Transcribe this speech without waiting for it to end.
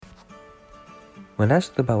When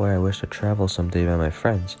asked about where I wish to travel someday by my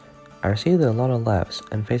friends, I received a lot of laughs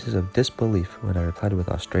and faces of disbelief when I replied with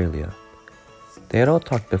Australia. They had all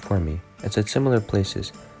talked before me and said similar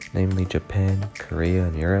places, namely Japan, Korea,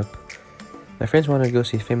 and Europe. My friends wanted to go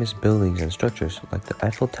see famous buildings and structures like the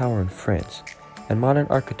Eiffel Tower in France and modern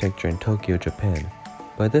architecture in Tokyo, Japan,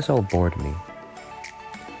 but this all bored me.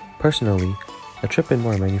 Personally, a trip in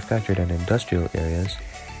more manufactured and industrial areas,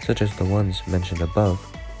 such as the ones mentioned above,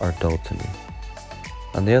 are dull to me.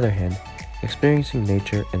 On the other hand, experiencing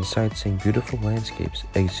nature and sightseeing beautiful landscapes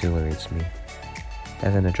exhilarates me.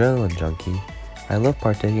 As an adrenaline junkie, I love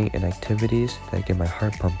partaking in activities that get my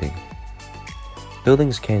heart pumping.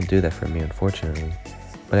 Buildings can't do that for me, unfortunately,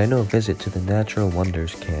 but I know a visit to the natural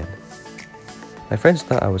wonders can. My friends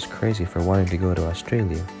thought I was crazy for wanting to go to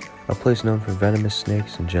Australia, a place known for venomous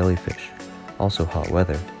snakes and jellyfish, also hot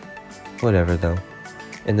weather. Whatever though.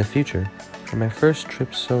 In the future, for my first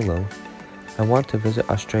trip solo, I want to visit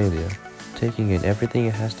Australia, taking in everything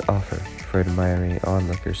it has to offer for admiring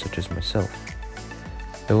onlookers such as myself.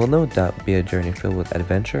 It will no doubt be a journey filled with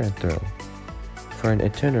adventure and thrill. For an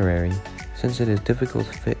itinerary, since it is difficult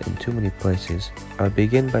to fit in too many places, I would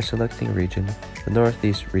begin by selecting a region, the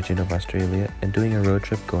northeast region of Australia, and doing a road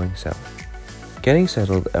trip going south. Getting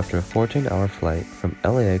settled after a 14-hour flight from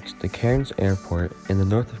LAX to Cairns Airport in the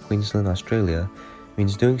north of Queensland, Australia,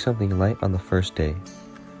 means doing something light on the first day.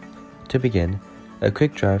 To begin, a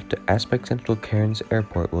quick drive to Aspect Central Cairns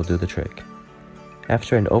Airport will do the trick.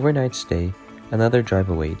 After an overnight stay, another drive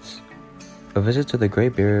awaits. A visit to the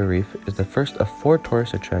Great Barrier Reef is the first of 4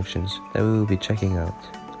 tourist attractions that we will be checking out.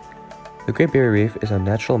 The Great Barrier Reef is a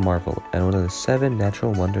natural marvel and one of the 7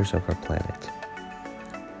 natural wonders of our planet.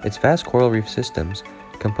 Its vast coral reef systems,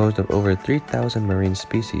 composed of over 3,000 marine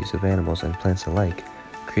species of animals and plants alike,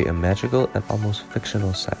 create a magical and almost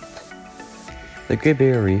fictional sight. The Great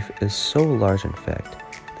Barrier Reef is so large, in fact,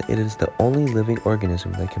 that it is the only living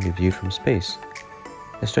organism that can be viewed from space.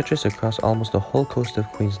 It stretches across almost the whole coast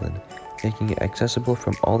of Queensland, making it accessible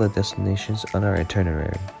from all the destinations on our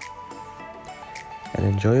itinerary. An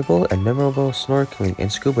enjoyable and memorable snorkeling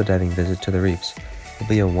and scuba diving visit to the reefs will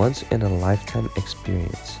be a once-in-a-lifetime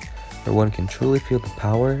experience, where one can truly feel the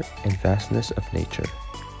power and vastness of nature.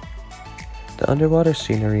 The underwater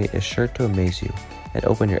scenery is sure to amaze you and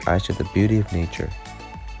open your eyes to the beauty of nature.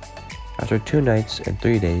 After 2 nights and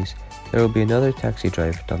 3 days, there will be another taxi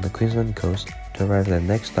drive down the Queensland coast to arrive at the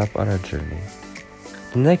next stop on our journey.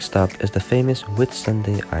 The next stop is the famous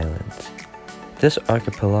Whitsunday Islands. This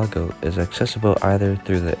archipelago is accessible either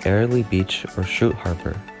through the Airlie Beach or Shute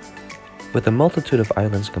Harbour. With a multitude of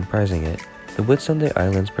islands comprising it, the Whitsunday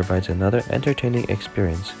Islands provides another entertaining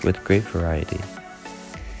experience with great variety.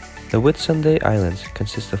 The Whitsunday Islands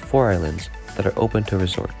consist of 4 islands that are open to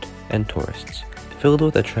resort and tourists, filled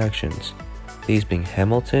with attractions, these being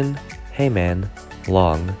Hamilton, Hayman,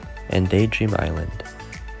 Long, and Daydream Island.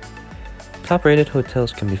 Top-rated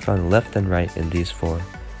hotels can be found left and right in these 4,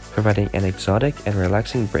 providing an exotic and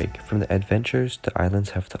relaxing break from the adventures the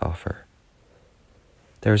islands have to offer.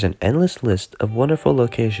 There is an endless list of wonderful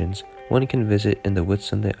locations one can visit in the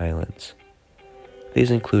Whitsunday Islands.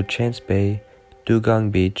 These include Chance Bay,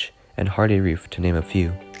 Dugong Beach, and Hardy Reef, to name a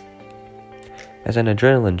few. As an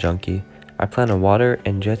adrenaline junkie, I plan on water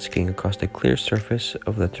and jet skiing across the clear surface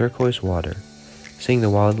of the turquoise water, seeing the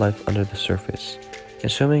wildlife under the surface,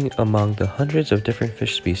 and swimming among the hundreds of different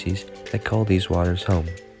fish species that call these waters home.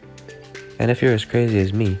 And if you're as crazy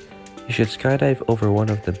as me, you should skydive over one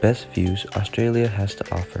of the best views Australia has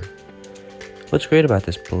to offer. What's great about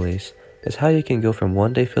this place is how you can go from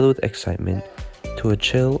one day filled with excitement to a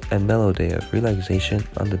chill and mellow day of relaxation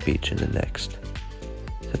on the beach in the next.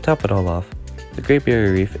 To top it all off, the Great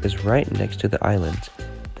Barrier Reef is right next to the islands,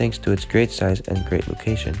 thanks to its great size and great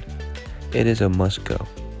location. It is a must-go.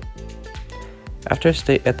 After a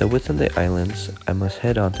stay at the Whitsunday Islands, I must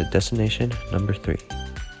head on to destination number 3.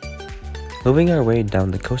 Moving our way down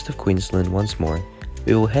the coast of Queensland once more,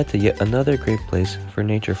 we will head to yet another great place for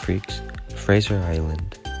nature freaks, Fraser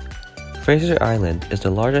Island. Fraser Island is the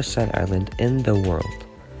largest sand island in the world,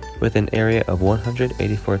 with an area of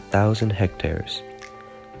 184,000 hectares.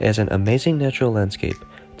 It has an amazing natural landscape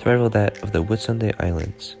to rival that of the Whitsunday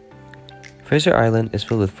Islands. Fraser Island is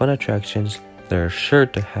filled with fun attractions that are sure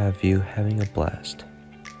to have you having a blast.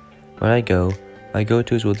 When I go, my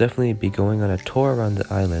go-tos will definitely be going on a tour around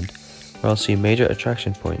the island, where I'll see major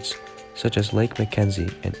attraction points such as Lake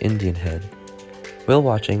Mackenzie and Indian Head. Whale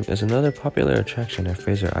watching is another popular attraction at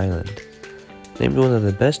Fraser Island. Named one of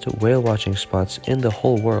the best whale watching spots in the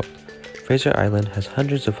whole world, Fraser Island has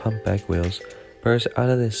hundreds of humpback whales burst out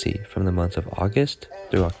of the sea from the months of August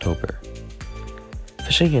through October.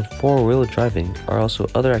 Fishing and four-wheel driving are also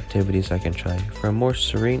other activities I can try for a more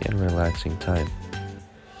serene and relaxing time.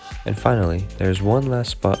 And finally, there's one last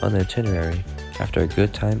spot on the itinerary after a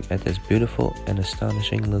good time at this beautiful and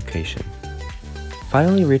astonishing location.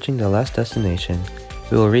 Finally reaching the last destination,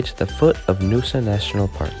 we will reach the foot of Noosa National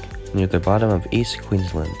Park, near the bottom of East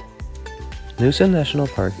Queensland. Noosa National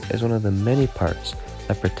Park is one of the many parks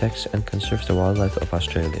that protects and conserves the wildlife of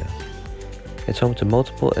Australia. It's home to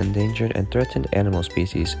multiple endangered and threatened animal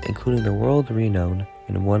species, including the world-renowned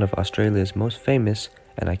and one of Australia's most famous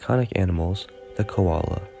and iconic animals, the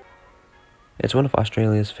koala. It's one of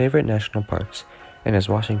Australia's favorite national parks and has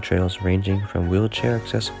walking trails ranging from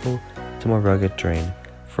wheelchair-accessible to more rugged terrain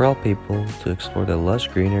for all people to explore the lush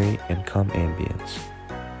greenery and calm ambience.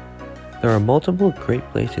 There are multiple great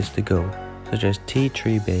places to go, such as Tea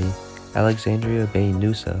Tree Bay, Alexandria Bay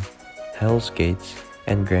Noosa, Hell's Gates,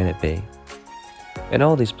 and Granite Bay. In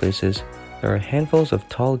all these places, there are handfuls of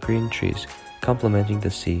tall green trees complementing the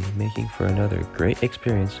sea, making for another great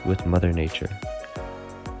experience with Mother Nature.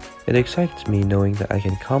 It excites me knowing that I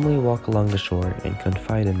can calmly walk along the shore and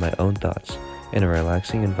confide in my own thoughts in a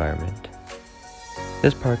relaxing environment.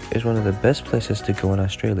 This park is one of the best places to go in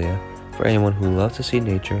Australia for anyone who loves to see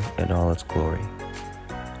nature in all its glory.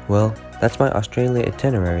 Well, that's my Australia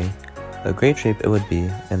itinerary, a great trip it would be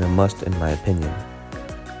and a must in my opinion.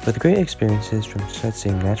 With great experiences from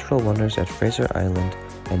sightseeing natural wonders at Fraser Island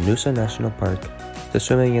and Noosa National Park to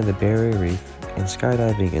swimming in the Barrier Reef and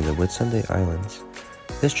skydiving in the Whitsunday Islands,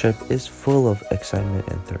 this trip is full of excitement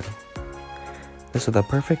and thrill. This is the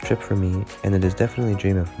perfect trip for me, and it is definitely a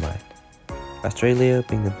dream of mine. Australia,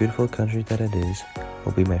 being the beautiful country that it is,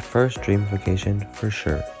 will be my first dream vacation for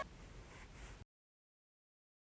sure.